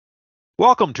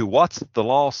Welcome to What's the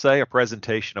Law Say, a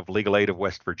presentation of Legal Aid of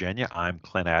West Virginia. I'm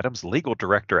Clint Adams, Legal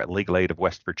Director at Legal Aid of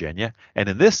West Virginia. And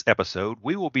in this episode,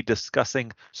 we will be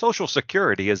discussing Social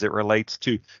Security as it relates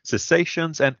to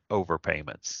cessations and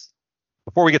overpayments.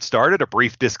 Before we get started, a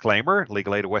brief disclaimer.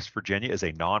 Legal Aid of West Virginia is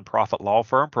a nonprofit law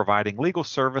firm providing legal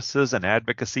services and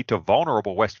advocacy to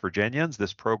vulnerable West Virginians.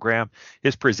 This program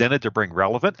is presented to bring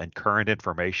relevant and current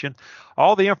information.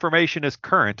 All the information is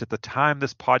current at the time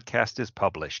this podcast is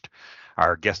published.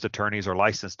 Our guest attorneys are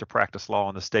licensed to practice law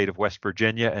in the state of West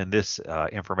Virginia, and this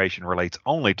information relates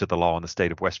only to the law in the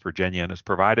state of West Virginia and is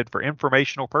provided for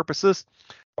informational purposes.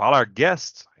 While our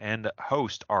guests and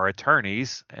host are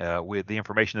attorneys, with the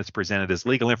information that's presented as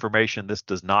legal information, this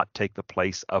does not take the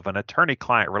place of an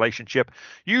attorney-client relationship.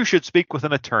 You should speak with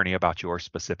an attorney about your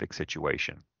specific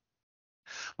situation.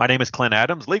 My name is Clint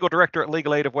Adams, Legal Director at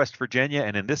Legal Aid of West Virginia,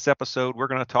 and in this episode, we're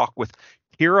going to talk with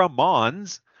Kira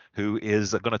Mons, who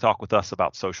is going to talk with us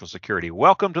about Social Security.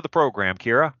 Welcome to the program,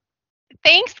 Kira.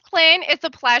 Thanks, Clint. It's a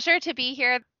pleasure to be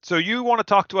here. So you want to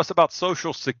talk to us about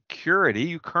Social Security.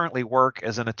 You currently work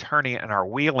as an attorney in our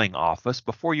Wheeling office.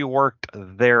 Before you worked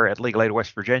there at Legal Aid of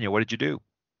West Virginia, what did you do?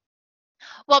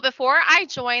 Well, before I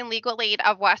joined Legal Aid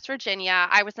of West Virginia,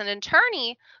 I was an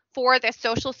attorney for the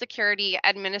Social Security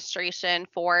Administration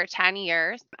for 10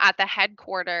 years at the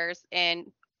headquarters in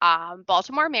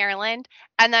Baltimore, Maryland,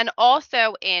 and then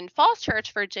also in Falls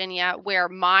Church, Virginia, where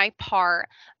my part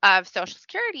of Social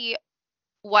Security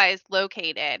was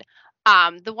located.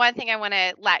 The one thing I want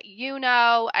to let you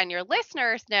know and your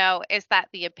listeners know is that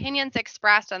the opinions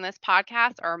expressed on this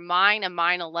podcast are mine and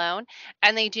mine alone,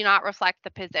 and they do not reflect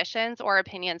the positions or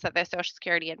opinions of the Social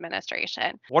Security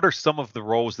Administration. What are some of the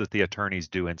roles that the attorneys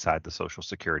do inside the Social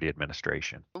Security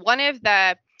Administration? One of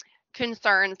the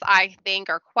concerns I think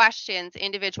or questions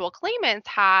individual claimants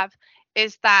have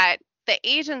is that the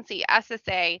agency,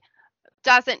 SSA,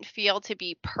 doesn't feel to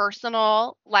be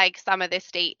personal like some of the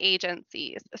state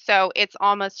agencies. So it's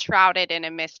almost shrouded in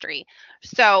a mystery.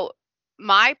 So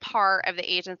my part of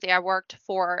the agency, I worked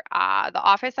for the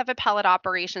Office of Appellate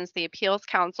Operations, the Appeals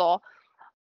Council.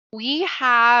 We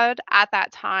had at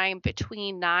that time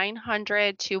between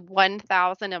 900 to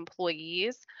 1,000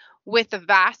 employees, with the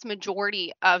vast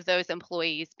majority of those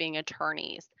employees being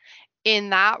attorneys. In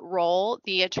that role,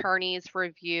 the attorneys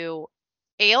review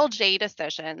ALJ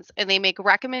decisions and they make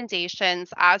recommendations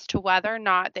as to whether or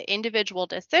not the individual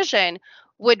decision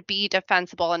would be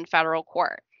defensible in federal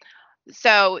court.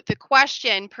 So the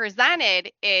question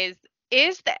presented is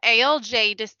the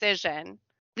ALJ decision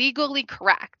legally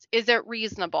correct? Is it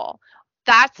reasonable?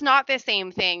 That's not the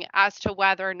same thing as to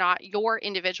whether or not your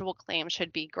individual claim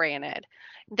should be granted.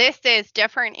 This is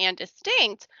different and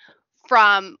distinct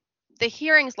from the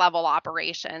hearings level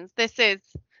operations. This is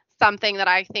something that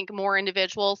I think more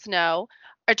individuals know.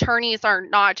 Attorneys are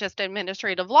not just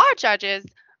administrative law judges,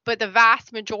 but the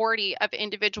vast majority of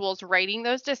individuals writing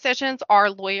those decisions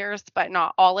are lawyers, but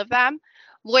not all of them.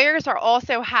 Lawyers are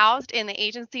also housed in the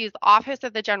agency's Office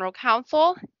of the General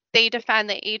Counsel. They defend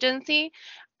the agency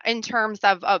in terms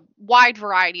of a wide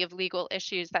variety of legal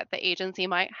issues that the agency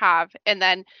might have. And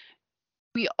then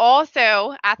we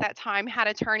also, at that time, had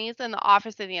attorneys in the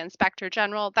Office of the Inspector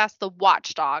General. That's the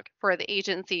watchdog for the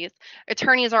agencies.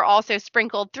 Attorneys are also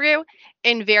sprinkled through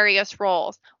in various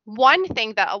roles. One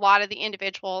thing that a lot of the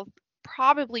individuals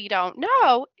probably don't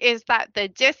know is that the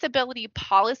Disability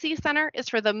Policy Center is,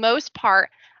 for the most part,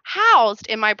 housed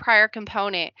in my prior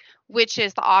component, which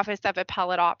is the Office of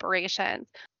Appellate Operations.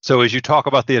 So as you talk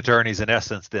about the attorneys, in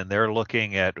essence, then they're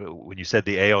looking at, when you said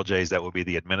the ALJs, that would be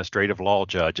the administrative law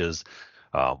judges.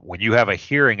 When you have a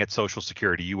hearing at Social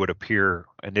Security, you would appear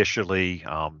initially.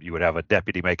 You would have a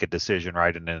deputy make a decision,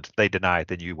 right? And then if they deny it,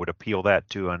 then you would appeal that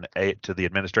to the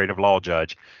administrative law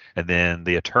judge, and then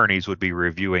the attorneys would be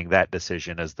reviewing that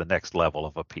decision as the next level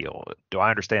of appeal. Do I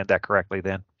understand that correctly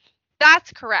then?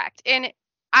 That's correct. And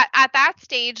at that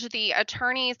stage, the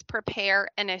attorneys prepare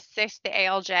and assist the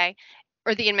ALJ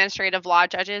or the administrative law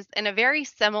judges in a very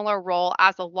similar role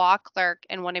as a law clerk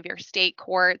in one of your state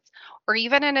courts or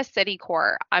even in a city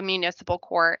court, a municipal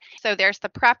court. So there's the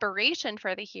preparation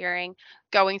for the hearing,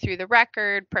 going through the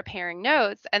record, preparing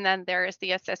notes, and then there's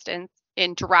the assistance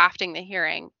in drafting the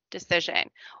hearing decision.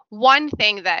 One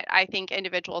thing that I think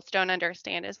individuals don't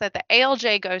understand is that the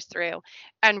ALJ goes through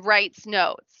and writes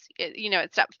notes.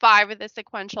 It's step 5 of the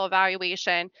sequential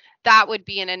evaluation. That would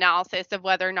be an analysis of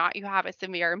whether or not you have a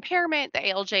severe impairment. The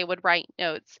ALJ would write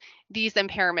notes. These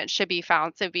impairments should be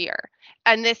found severe.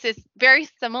 And this is very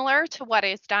similar to what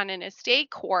is done in a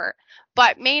state court,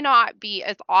 but may not be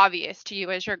as obvious to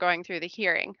you as you're going through the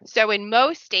hearing. So in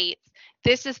most states,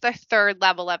 this is the third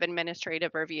level of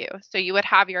administrative review. So you would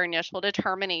have your your initial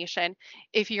determination.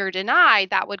 If you're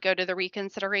denied, that would go to the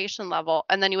reconsideration level,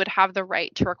 and then you would have the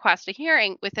right to request a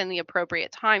hearing within the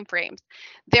appropriate timeframes.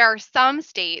 There are some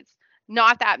states,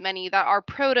 not that many, that are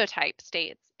prototype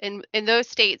states. In those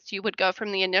states, you would go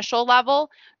from the initial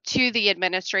level to the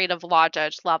administrative law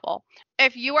judge level.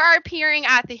 If you are appearing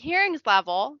at the hearings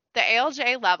level, the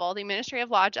ALJ level, the administrative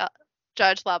law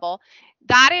judge level,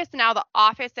 that is now the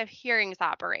Office of Hearings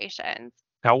Operations.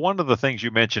 Now, one of the things you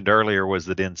mentioned earlier was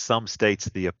that in some states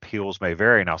the appeals may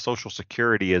vary. Now, Social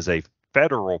Security is a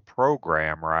federal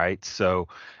program, right? So,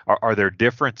 are there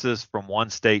differences from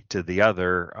one state to the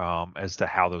other as to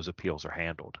how those appeals are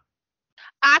handled?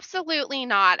 Absolutely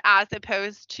not, as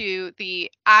opposed to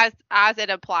the as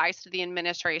it applies to the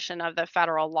administration of the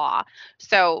federal law.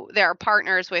 So there are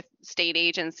partners with state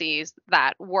agencies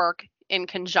that work in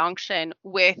conjunction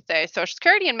with the Social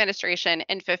Security Administration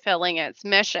in fulfilling its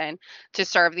mission to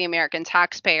serve the American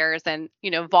taxpayers and,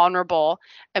 vulnerable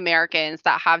Americans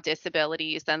that have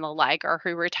disabilities and the like, or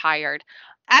who retired.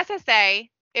 SSA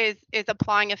is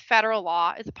applying federal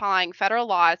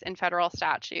laws and federal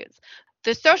statutes.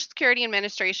 The Social Security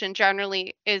Administration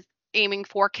generally is aiming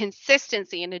for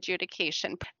consistency in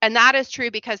adjudication. And that is true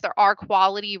because there are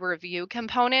quality review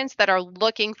components that are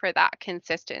looking for that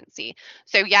consistency.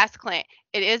 So yes, Clint,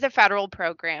 it is a federal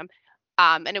program,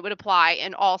 and it would apply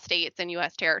in all states and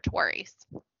U.S. territories.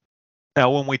 Now,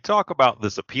 when we talk about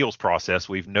this appeals process,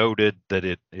 we've noted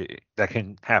that that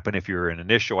can happen if you're an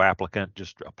initial applicant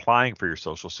just applying for your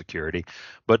Social Security.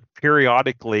 But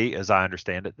periodically, as I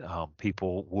understand it,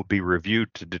 people will be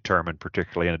reviewed to determine,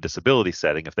 particularly in a disability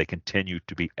setting, if they continue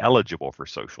to be eligible for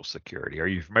Social Security. Are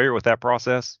you familiar with that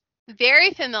process?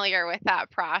 Very familiar with that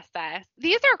process.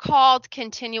 These are called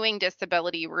continuing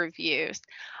disability reviews.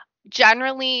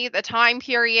 Generally, the time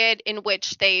period in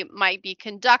which they might be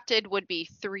conducted would be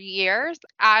 3 years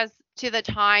as to the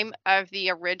time of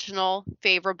the original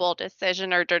favorable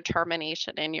decision or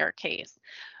determination in your case.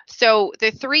 So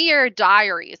the 3-year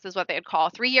diaries is what they'd call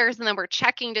 3 years, and then we're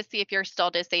checking to see if you're still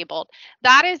disabled.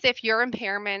 That is if your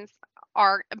impairments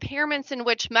are impairments in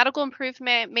which medical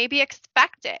improvement may be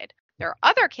expected. There are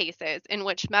other cases in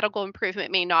which medical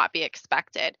improvement may not be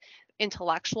expected.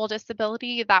 Intellectual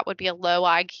disability, that would be a low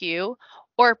IQ,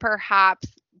 or perhaps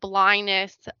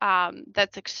blindness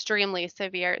that's extremely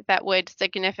severe that would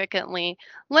significantly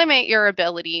limit your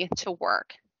ability to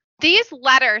work. These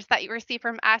letters that you receive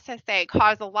from SSA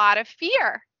cause a lot of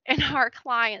fear in our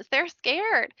clients. They're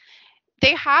scared.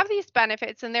 They have these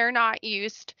benefits and they're not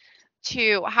used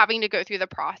to having to go through the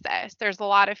process. There's a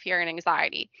lot of fear and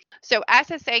anxiety. So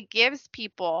SSA gives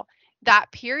people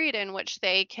that period in which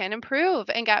they can improve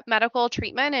and get medical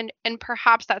treatment, and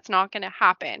perhaps that's not going to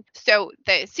happen. So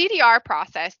the CDR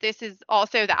process, this is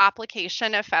also the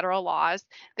application of federal laws.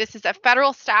 This is a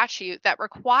federal statute that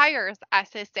requires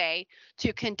SSA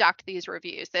to conduct these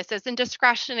reviews. This isn't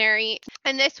discretionary,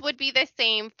 and this would be the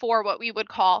same for what we would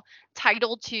call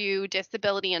Title II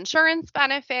disability insurance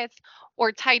benefits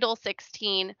or Title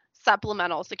 16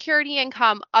 supplemental security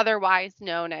income, otherwise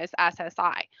known as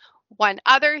SSI. One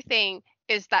other thing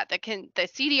is that the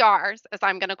CDRs, as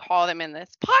I'm going to call them in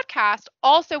this podcast,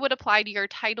 also would apply to your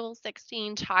Title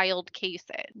 16 child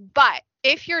cases. But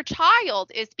if your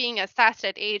child is being assessed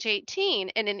at age 18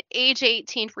 in an age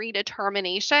 18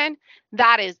 redetermination,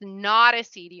 that is not a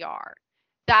CDR.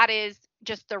 That is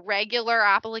just the regular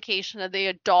application of the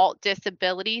adult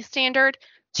disability standard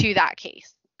to that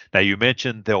case. Now, you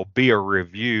mentioned there'll be a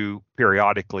review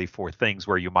periodically for things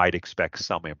where you might expect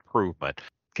some improvement.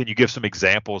 Can you give some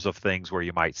examples of things where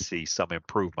you might see some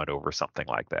improvement over something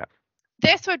like that?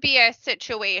 This would be a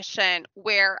situation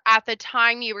where at the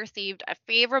time you received a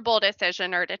favorable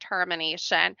decision or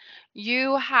determination,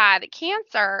 you had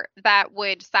cancer that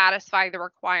would satisfy the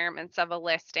requirements of a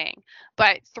listing.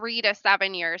 But 3 to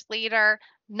 7 years later,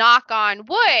 knock on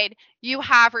wood, you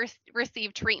have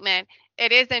received treatment.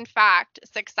 It is in fact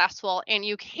successful and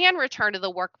you can return to the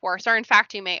workforce, or in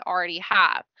fact, you may already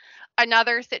have.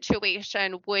 Another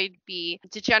situation would be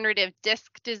degenerative disc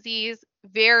disease,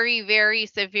 very, very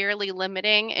severely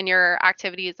limiting in your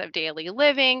activities of daily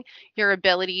living, your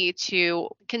ability to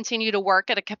continue to work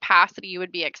at a capacity you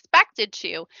would be expected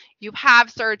to. You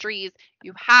have surgeries,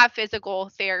 you have physical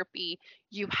therapy,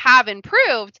 you have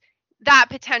improved. That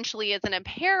potentially is an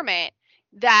impairment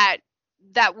that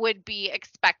would be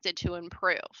expected to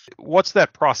improve. What's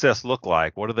that process look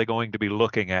like? What are they going to be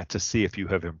looking at to see if you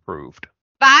have improved?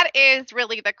 That is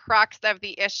really the crux of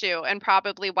the issue and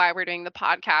probably why we're doing the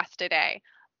podcast today.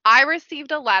 I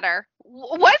received a letter.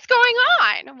 What's going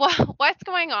on? Well, what's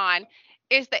going on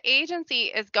is the agency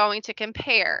is going to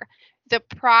compare the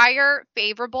prior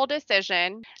favorable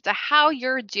decision to how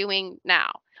you're doing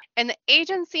now. And the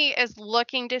agency is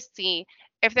looking to see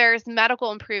if there's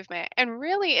medical improvement. And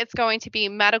really, it's going to be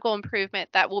medical improvement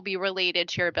that will be related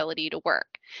to your ability to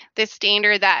work. The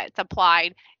standard that's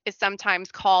applied is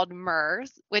sometimes called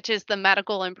MERS, which is the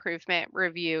Medical Improvement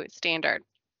Review Standard.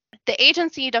 The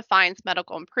agency defines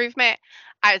medical improvement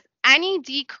as any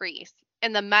decrease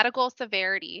in the medical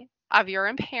severity of your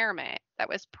impairment that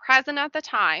was present at the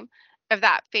time of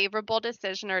that favorable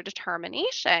decision or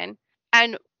determination,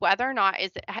 and whether or not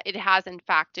it has in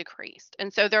fact decreased.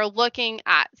 And so they're looking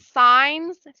at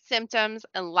signs, symptoms,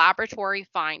 and laboratory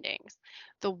findings.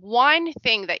 The one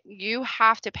thing that you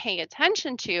have to pay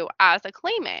attention to as a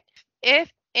claimant,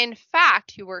 if in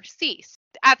fact you were ceased,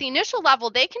 at the initial level,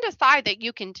 they can decide that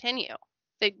you continue,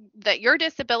 that your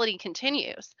disability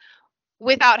continues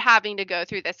without having to go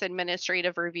through this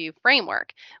administrative review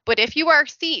framework. But if you are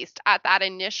ceased at that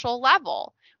initial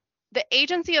level, the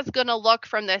agency is going to look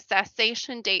from the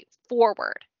cessation date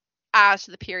forward as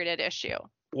the period at issue.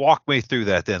 Walk me through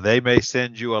that then. They may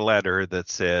send you a letter that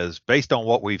says, based on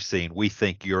what we've seen, we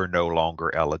think you're no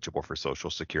longer eligible for Social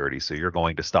Security, so you're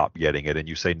going to stop getting it. And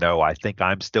you say, no, I think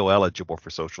I'm still eligible for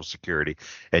Social Security.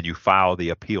 And you file the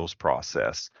appeals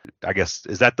process. I guess,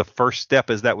 is that the first step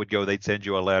as that would go? They'd send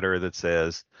you a letter that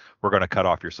says, we're going to cut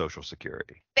off your Social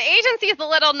Security. The agency is a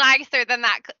little nicer than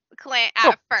that, Clint,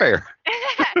 at first. Fair.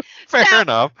 Fair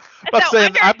enough.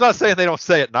 I'm not saying they don't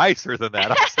say it nicer than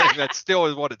that. I'm saying that still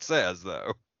is what it says,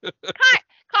 though.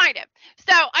 Kind of.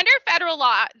 So under federal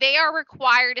law, they are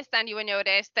required to send you a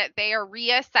notice that they are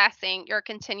reassessing your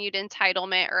continued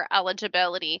entitlement or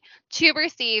eligibility to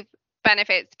receive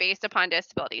benefits based upon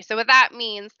disability. So what that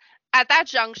means, at that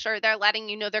juncture, they're letting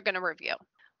you know they're going to review.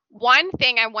 One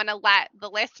thing I want to let the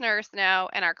listeners know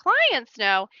and our clients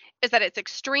know is that it's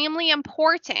extremely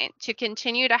important to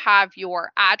continue to have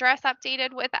your address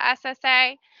updated with the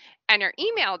SSA and your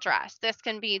email address. This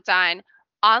can be done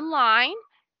online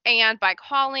and by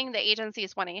calling the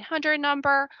agency's 1-800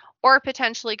 number or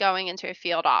potentially going into a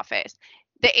field office.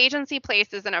 The agency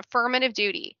places an affirmative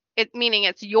duty, meaning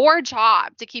it's your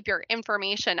job to keep your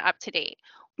information up to date.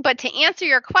 But to answer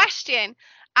your question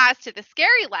as to the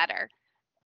scary letter,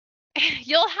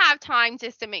 you'll have time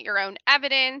to submit your own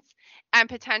evidence and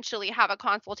potentially have a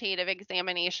consultative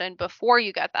examination before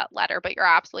you get that letter. But you're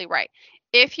absolutely right.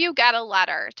 If you get a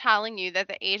letter telling you that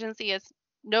the agency is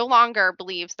no longer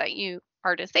believes that you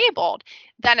are disabled,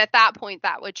 then at that point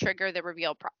that would trigger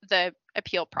the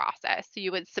appeal process. So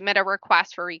you would submit a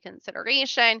request for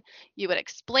reconsideration. You would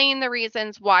explain the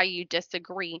reasons why you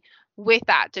disagree with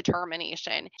that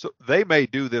determination. So they may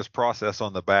do this process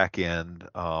on the back end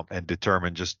and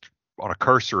determine just on a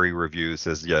cursory review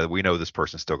says, yeah, we know this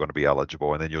person's still going to be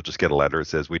eligible. And then you'll just get a letter that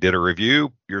says, we did a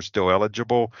review, you're still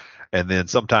eligible. And then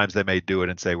sometimes they may do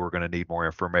it and say, we're going to need more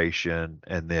information.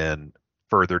 And then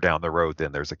further down the road,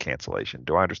 then there's a cancellation.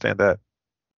 Do I understand that?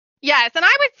 Yes. And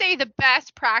I would say the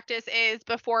best practice is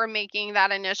before making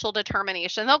that initial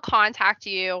determination, they'll contact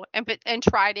you and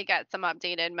try to get some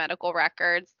updated medical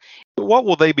records. What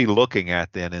will they be looking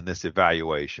at then in this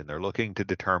evaluation? They're looking to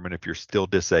determine if you're still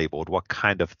disabled. What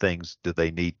kind of things do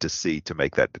they need to see to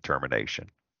make that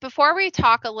determination? Before we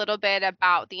talk a little bit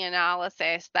about the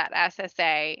analysis that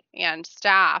SSA and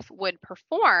staff would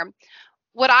perform,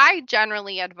 what I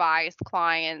generally advise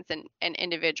clients and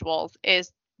individuals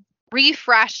is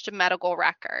refreshed medical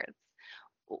records.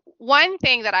 One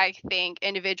thing that I think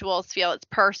individuals feel it's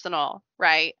personal,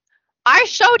 right? I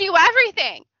showed you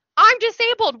everything. I'm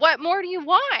disabled. What more do you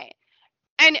want?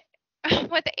 And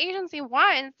what the agency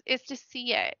wants is to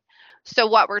see it. So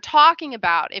what we're talking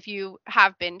about, if you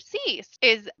have been ceased,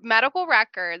 is medical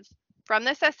records from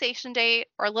the cessation date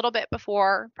or a little bit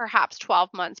before, perhaps 12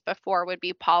 months before would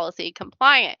be policy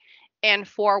compliant and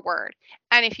forward.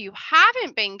 And if you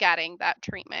haven't been getting that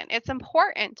treatment, it's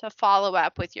important to follow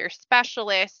up with your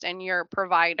specialist and your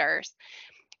providers.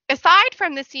 Aside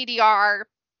from the CDR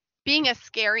being a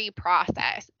scary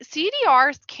process,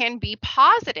 CDRs can be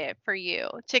positive for you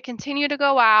to continue to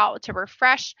go out, to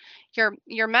refresh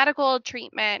your medical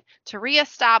treatment, to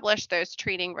reestablish those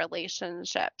treating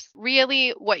relationships.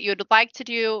 Really, what you'd like to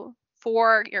do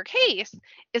for your case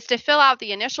is to fill out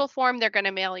the initial form they're going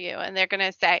to mail you, and they're going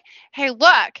to say, hey,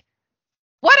 look,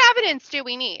 what evidence do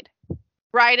we need?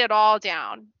 Write it all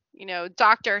down.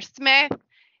 Dr. Smith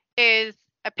is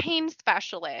a pain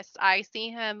specialist. I see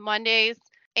him Mondays,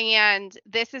 and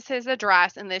this is his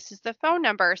address, and this is the phone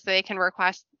number, so they can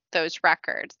request those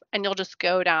records, and you'll just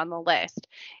go down the list.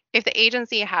 If the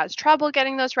agency has trouble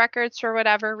getting those records for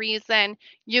whatever reason,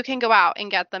 you can go out and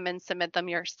get them and submit them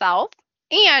yourself.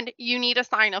 And you need to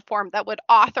sign a form that would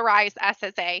authorize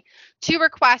SSA to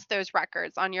request those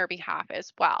records on your behalf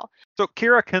as well. So,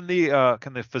 Kira, can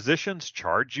the physicians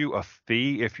charge you a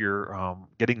fee if you're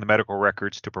getting the medical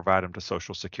records to provide them to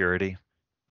Social Security?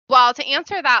 Well, to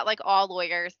answer that, like all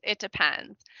lawyers, it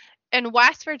depends. In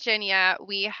West Virginia,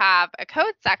 we have a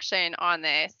code section on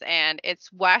this, and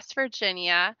it's West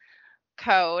Virginia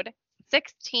Code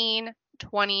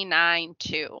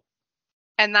 16292.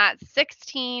 And that's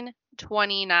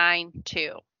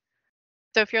 16292.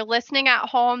 So if you're listening at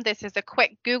home, this is a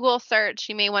quick Google search.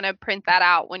 You may want to print that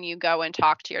out when you go and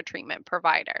talk to your treatment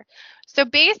provider. So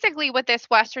basically what this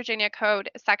West Virginia Code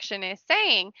section is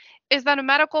saying is that a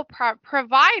medical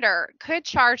provider could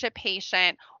charge a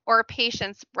patient or a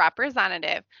patient's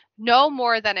representative no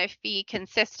more than a fee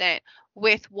consistent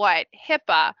with what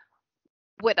HIPAA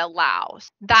would allow.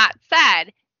 That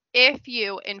said, if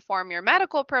you inform your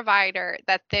medical provider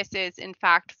that this is in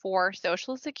fact for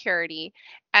Social Security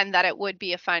and that it would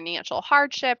be a financial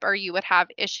hardship or you would have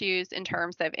issues in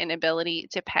terms of inability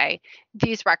to pay,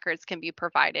 these records can be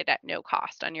provided at no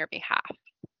cost on your behalf.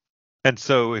 And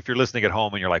so if you're listening at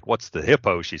home and you're like, what's the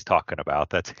HIPPO she's talking about?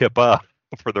 That's HIPAA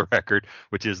for the record,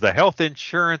 which is the Health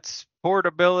Insurance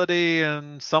Portability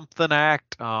and Something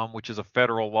Act, which is a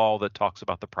federal law that talks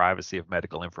about the privacy of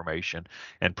medical information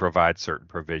and provides certain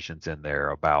provisions in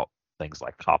there about things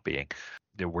like copying.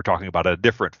 We're talking about a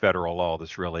different federal law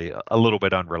that's really a little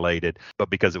bit unrelated, but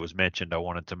because it was mentioned, I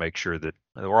wanted to make sure that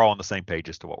we're all on the same page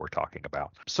as to what we're talking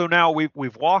about. So now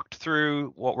we've walked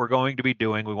through what we're going to be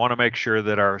doing. We want to make sure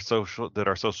that our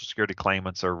Social Security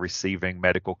claimants are receiving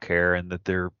medical care and that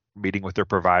they're meeting with their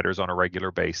providers on a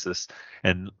regular basis.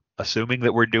 And assuming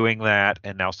that we're doing that,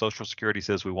 and now Social Security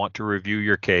says we want to review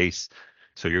your case.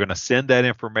 So you're going to send that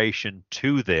information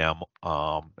to them,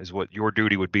 is what your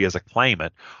duty would be as a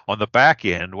claimant. On the back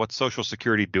end, what's Social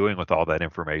Security doing with all that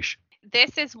information?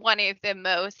 This is one of the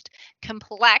most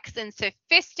complex and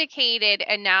sophisticated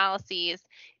analyses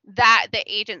that the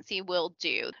agency will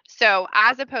do. So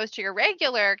as opposed to your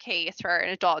regular case for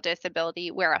an adult disability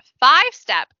where a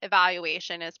 5-step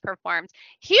evaluation is performed,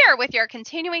 here with your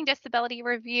continuing disability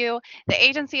review, the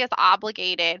agency is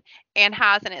obligated and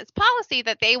has in its policy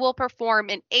that they will perform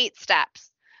in 8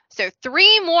 steps. So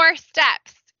 3 more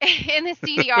steps in the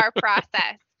CDR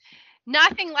process.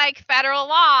 Nothing like federal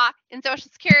law and Social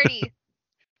Security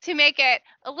to make it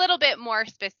a little bit more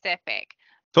specific.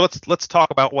 So let's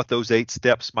talk about what those 8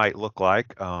 steps might look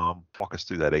like. Walk us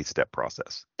through that 8-step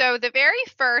process. So the very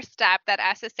first step that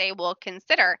SSA will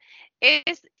consider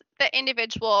is the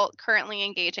individual currently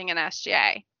engaging in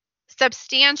SGA.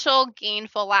 Substantial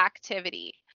gainful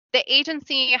activity. The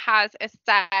agency has a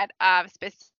set of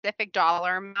specific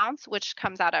dollar amounts, which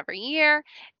comes out every year.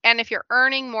 And if you're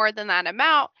earning more than that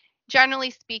amount,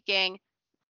 generally speaking,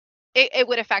 it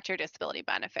would affect your disability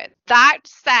benefit. That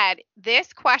said,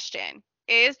 this question,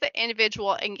 is the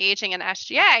individual engaging in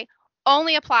SGA,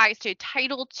 only applies to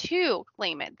Title II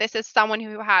claimant. This is someone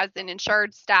who has an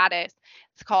insured status.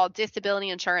 It's called disability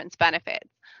insurance benefits.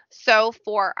 So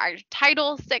for our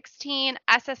Title 16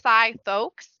 SSI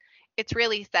folks, it's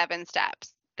really 7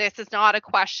 steps. This is not a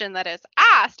question that is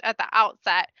asked at the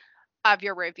outset of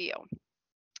your review.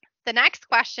 The next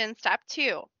question, step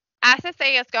 2.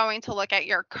 SSA is going to look at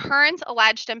your current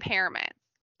alleged impairments.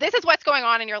 This is what's going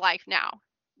on in your life now.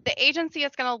 The agency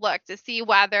is going to look to see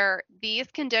whether these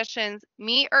conditions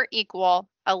meet or equal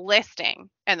a listing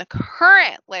and the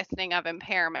current listing of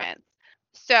impairments.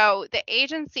 So the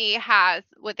agency has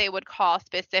what they would call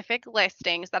specific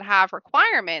listings that have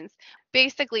requirements.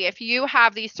 Basically, if you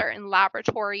have these certain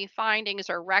laboratory findings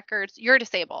or records, you're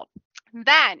disabled.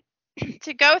 Then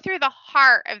to go through the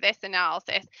heart of this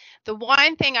analysis, the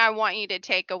one thing I want you to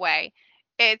take away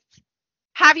is,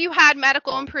 have you had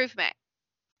medical improvement?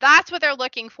 That's what they're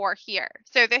looking for here.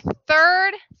 So the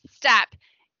third step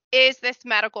is this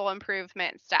medical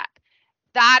improvement step.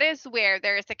 That is where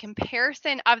there is a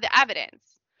comparison of the evidence.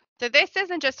 So this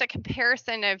isn't just a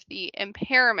comparison of the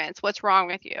impairments, what's wrong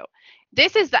with you.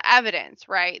 This is the evidence,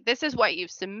 right? This is what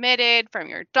you've submitted from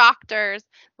your doctors,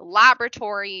 the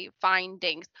laboratory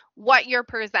findings, what you're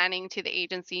presenting to the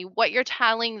agency, what you're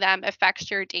telling them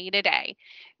affects your day-to-day.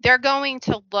 They're going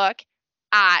to look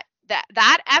at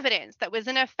that evidence that was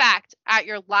in effect at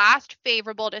your last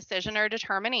favorable decision or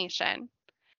determination,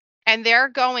 and they're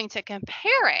going to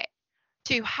compare it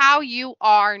to how you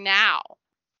are now.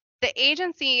 The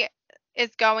agency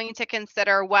is going to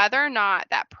consider whether or not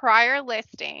that prior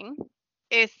listing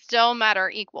is still met or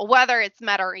equal, whether it's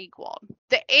met or equal.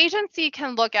 The agency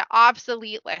can look at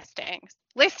obsolete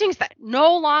listings that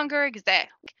no longer exist.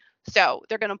 So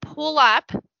they're going to pull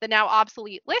up the now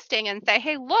obsolete listing and say,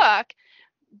 hey, look,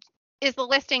 is the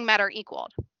listing met or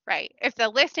equaled, right? If the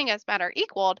listing is met or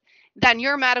equaled, then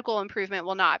your medical improvement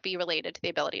will not be related to the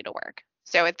ability to work.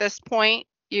 So at this point,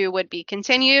 you would be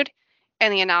continued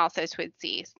and the analysis would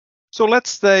cease. So let's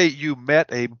say you met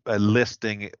a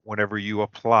listing whenever you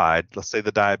applied, let's say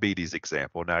the diabetes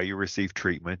example. Now you receive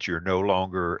treatment, you're no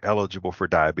longer eligible for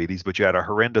diabetes, but you had a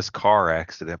horrendous car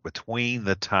accident between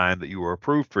the time that you were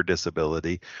approved for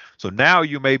disability. So now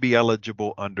you may be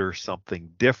eligible under something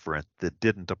different that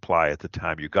didn't apply at the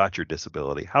time you got your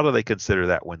disability. How do they consider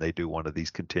that when they do one of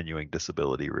these continuing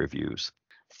disability reviews?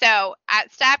 So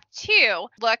at step 2,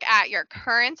 look at your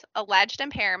current alleged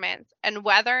impairments and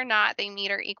whether or not they meet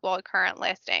or equal a current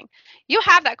listing. You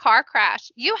have that car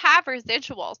crash, you have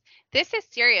residuals. This is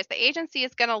serious. The agency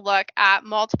is going to look at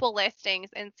multiple listings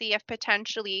and see if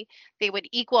potentially they would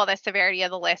equal the severity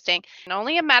of the listing. And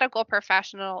only a medical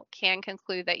professional can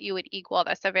conclude that you would equal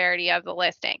the severity of the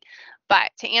listing.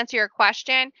 But to answer your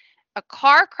question, a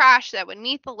car crash that would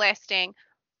meet the listing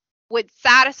would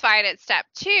satisfy it at step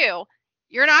 2.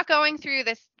 You're not going through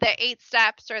the 8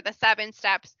 steps or the 7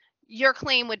 steps. Your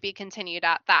claim would be continued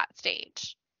at that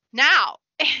stage. Now,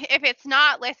 if it's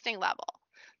not listing level,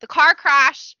 the car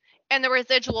crash and the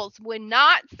residuals would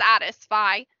not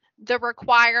satisfy the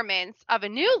requirements of a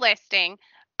new listing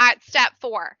at step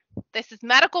 4. This is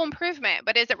medical improvement,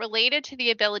 but is it related to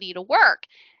the ability to work?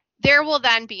 There will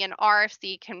then be an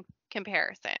RFC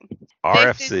comparison.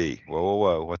 RFC. Whoa, whoa,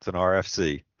 whoa. What's an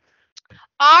RFC?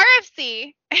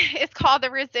 RFC is called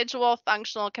the residual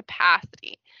functional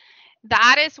capacity.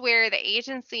 That is where the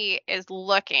agency is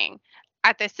looking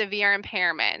at the severe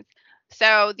impairments.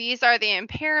 So these are the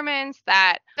impairments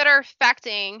that are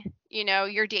affecting,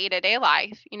 your day-to-day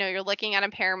life. You're looking at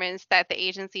impairments that the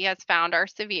agency has found are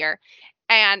severe.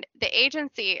 And the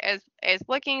agency is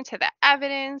looking to the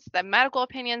evidence, the medical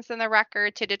opinions in the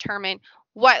record to determine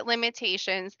what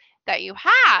limitations that you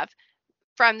have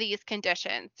from these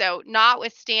conditions. So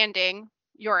notwithstanding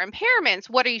your impairments,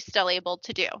 what are you still able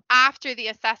to do? After the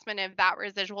assessment of that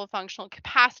residual functional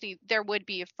capacity, there would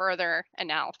be further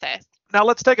analysis. Now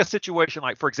let's take a situation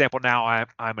like, for example, now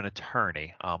I'm an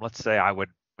attorney. Let's say I would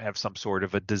have some sort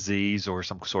of a disease or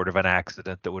some sort of an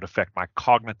accident that would affect my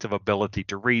cognitive ability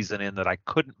to reason in that I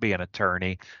couldn't be an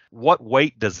attorney. What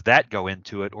weight does that go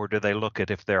into it, or do they look at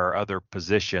if there are other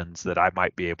positions that I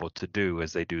might be able to do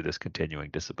as they do this continuing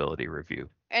disability review?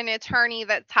 An attorney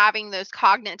that's having those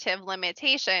cognitive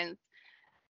limitations,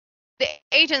 the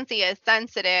agency is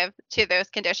sensitive to those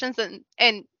conditions,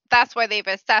 and that's why they've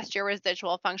assessed your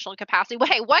residual functional capacity. Well,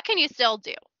 hey, what can you still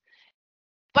do?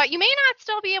 But you may not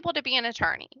still be able to be an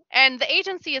attorney, and the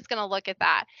agency is going to look at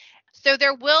that. So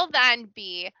there will then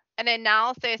be an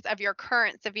analysis of your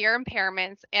current severe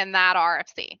impairments in that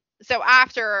RFC. So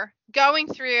after going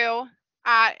through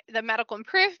at the medical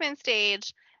improvement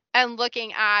stage and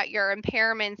looking at your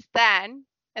impairments then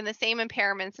and the same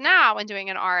impairments now and doing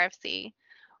an RFC,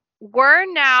 we're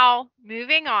now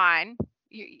moving on.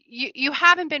 You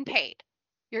haven't been paid.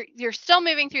 You're still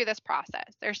moving through this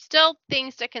process. There's still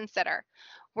things to consider.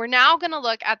 We're now going to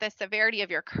look at the severity of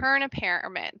your current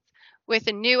impairments with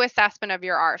a new assessment of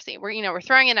your RFC. We're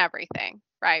throwing in everything,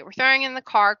 right? We're throwing in the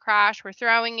car crash. We're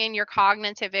throwing in your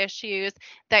cognitive issues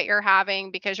that you're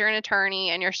having because you're an attorney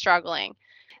and you're struggling.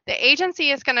 The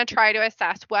agency is going to try to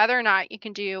assess whether or not you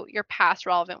can do your past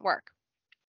relevant work.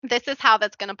 This is how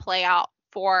that's going to play out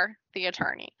for the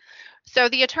attorney. So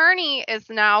the attorney is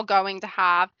now going to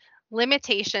have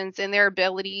limitations in their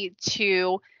ability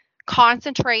to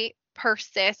concentrate,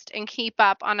 persist, and keep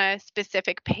up on a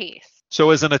specific pace. So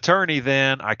as an attorney,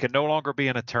 then I can no longer be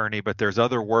an attorney, but there's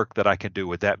other work that I can do.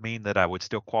 Would that mean that I would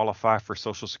still qualify for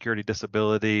Social Security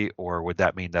disability, or would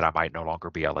that mean that I might no longer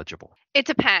be eligible? It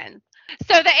depends.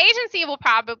 So the agency will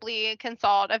probably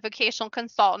consult a vocational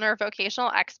consultant or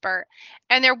vocational expert,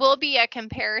 and there will be a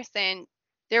comparison.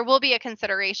 There will be a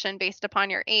consideration based upon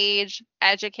your age,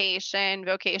 education,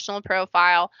 vocational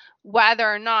profile, whether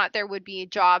or not there would be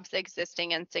jobs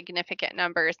existing in significant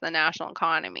numbers in the national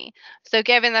economy. So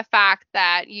given the fact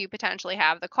that you potentially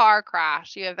have the car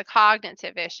crash, you have the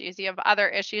cognitive issues, you have other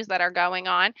issues that are going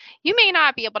on, you may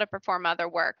not be able to perform other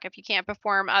work. If you can't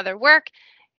perform other work,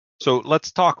 So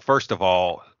let's talk first of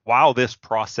all, while this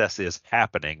process is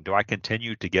happening, do I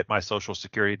continue to get my Social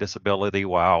Security disability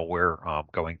while we're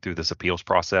going through this appeals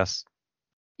process?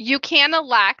 you can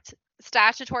elect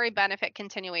statutory benefit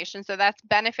continuation. So that's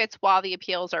benefits while the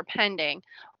appeals are pending,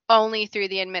 only through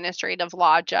the administrative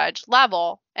law judge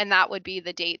level. And that would be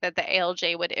the date that the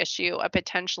ALJ would issue a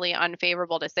potentially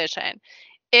unfavorable decision.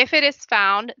 If it is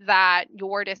found that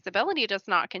your disability does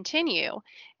not continue,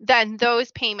 then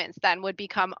those payments then would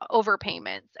become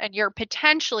overpayments, and you're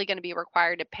potentially going to be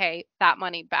required to pay that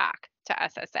money back to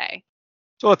SSA.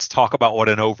 So let's talk about what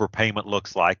an overpayment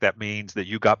looks like. That means that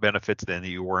you got benefits then that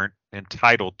you weren't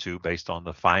entitled to based on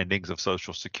the findings of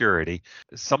Social Security.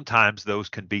 Sometimes those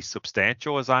can be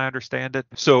substantial, as I understand it.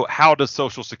 So how does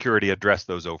Social Security address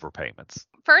those overpayments?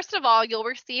 First of all, you'll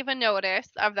receive a notice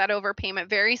of that overpayment,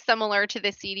 very similar to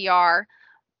the CDR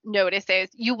notices.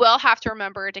 You will have to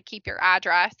remember to keep your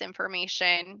address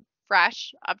information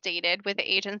fresh, updated with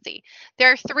the agency.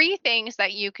 There are three things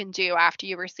that you can do after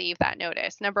you receive that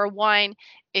notice. Number one,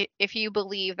 if you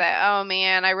believe that, oh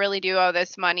man, I really do owe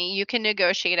this money, you can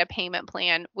negotiate a payment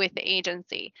plan with the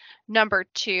agency. Number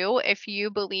two, if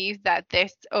you believe that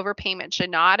this overpayment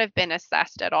should not have been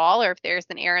assessed at all, or if there's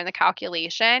an error in the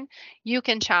calculation, you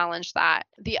can challenge that.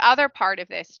 The other part of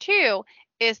this too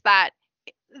is that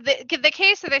the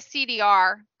case of the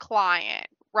CDR client,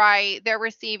 right? They're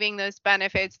receiving those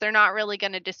benefits. They're not really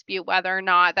going to dispute whether or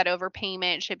not that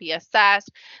overpayment should be assessed.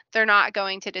 They're not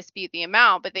going to dispute the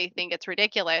amount, but they think it's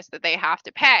ridiculous that they have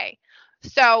to pay.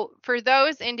 So for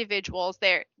those individuals,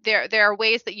 there are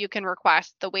ways that you can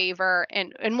request the waiver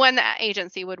and when the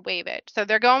agency would waive it. So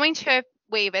they're going to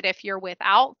waive it if you're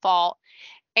without fault,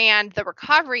 and the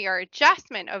recovery or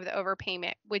adjustment of the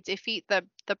overpayment would defeat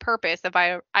the purpose of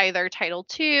either Title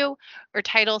II or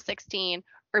Title 16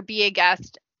 or be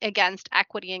against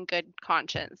equity and good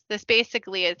conscience. This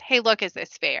basically is, hey, look, is this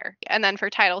fair? And then for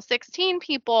Title 16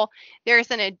 people,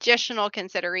 there's an additional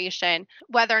consideration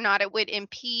whether or not it would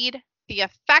impede the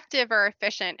effective or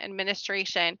efficient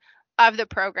administration of the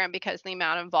program because of the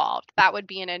amount involved. That would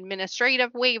be an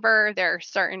administrative waiver. There are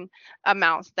certain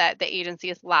amounts that the agency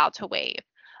is allowed to waive.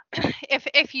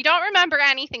 If you don't remember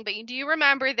anything, but you do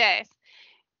remember this,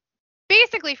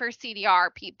 basically for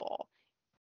CDR people,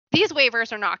 these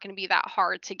waivers are not going to be that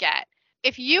hard to get.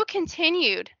 If you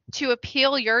continued to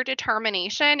appeal your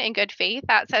determination in good faith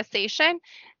at cessation,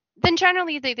 then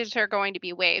generally these are going to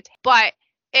be waived. But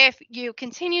if you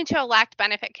continue to elect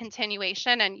benefit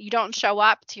continuation and you don't show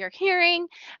up to your hearing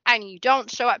and you don't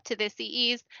show up to the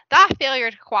CEs, that failure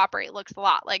to cooperate looks a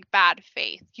lot like bad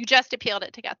faith. You just appealed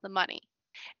it to get the money.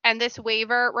 And this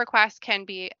waiver request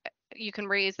you can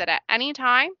raise it at any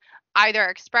time, either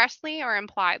expressly or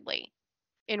impliedly,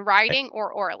 in writing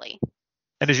or orally.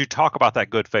 And as you talk about that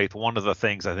good faith, one of the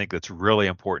things I think that's really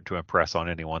important to impress on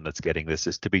anyone that's getting this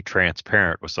is to be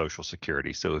transparent with Social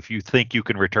Security. So if you think you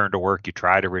can return to work, you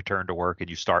try to return to work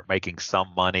and you start making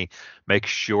some money, make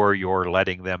sure you're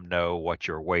letting them know what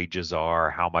your wages are,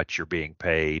 how much you're being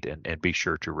paid, and be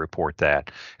sure to report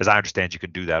that. As I understand, you can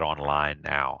do that online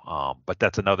now. But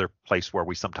that's another place where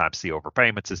we sometimes see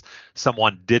overpayments is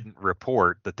someone didn't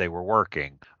report that they were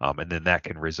working, and then that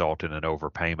can result in an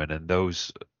overpayment. And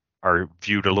those are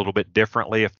viewed a little bit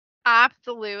differently.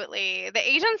 Absolutely. The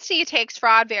agency takes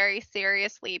fraud very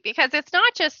seriously because it's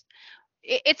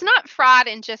not fraud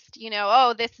and just,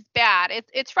 oh, this is bad.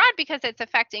 It's fraud because it's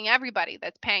affecting everybody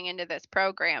that's paying into this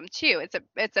program too.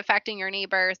 It's affecting your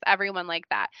neighbors, everyone like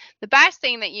that. The best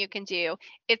thing that you can do,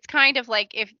 it's kind of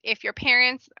like if your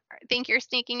parents think you're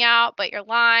sneaking out but you're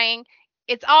lying,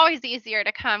 it's always easier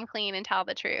to come clean and tell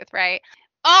the truth, right?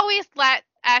 Always let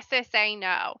SSA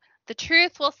know. The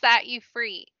truth will set you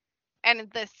free. And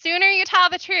the sooner you tell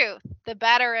the truth, the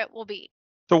better it will be.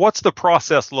 So what's the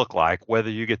process look like, whether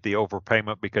you get the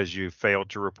overpayment because you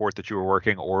failed to report that you were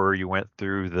working or you went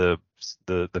through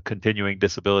the continuing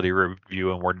disability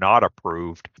review and were not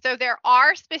approved? So there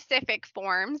are specific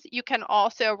forms. You can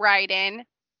also write in,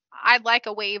 I'd like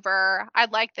a waiver.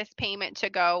 I'd like this payment to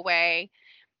go away.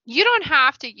 You don't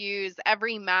have to use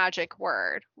every magic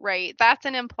word, right? That's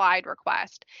an implied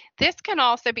request. This can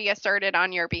also be asserted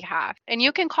on your behalf, and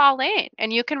you can call in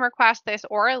and you can request this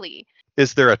orally.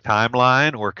 Is there a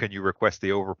timeline, or can you request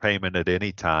the overpayment at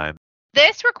any time?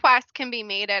 This request can be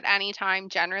made at any time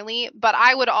generally, but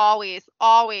I would always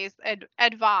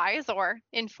advise or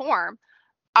inform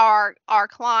our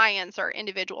clients or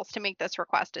individuals to make this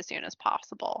request as soon as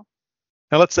possible.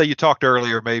 Now, let's say you talked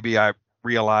earlier, maybe I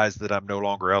realized that I'm no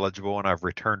longer eligible and I've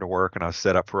returned to work and I've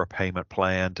set up for a payment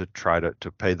plan to try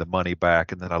to pay the money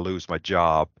back, and then I lose my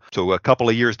job. So a couple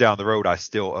of years down the road, I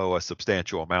still owe a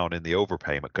substantial amount in the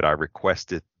overpayment. Could I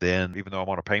request it then, even though I'm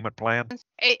on a payment plan?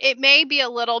 It may be a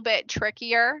little bit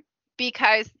trickier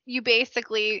because you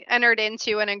basically entered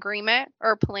into an agreement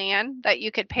or plan that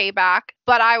you could pay back.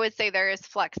 But I would say there is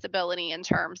flexibility in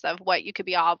terms of what you could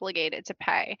be obligated to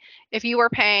pay. If you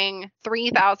were paying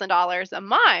 $3,000 a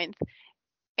month,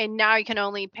 and now you can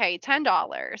only pay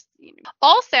 $10.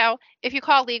 Also, if you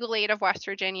call Legal Aid of West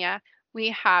Virginia, We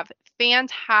have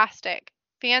fantastic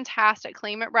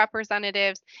claimant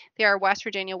representatives. They are West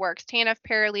Virginia Works TANF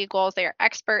paralegals. They are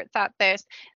experts at this.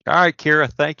 All right, Kara,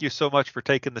 thank you so much for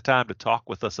taking the time to talk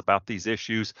with us about these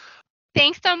issues.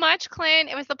 Thanks so much, Clint.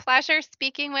 It was a pleasure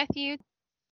speaking with you.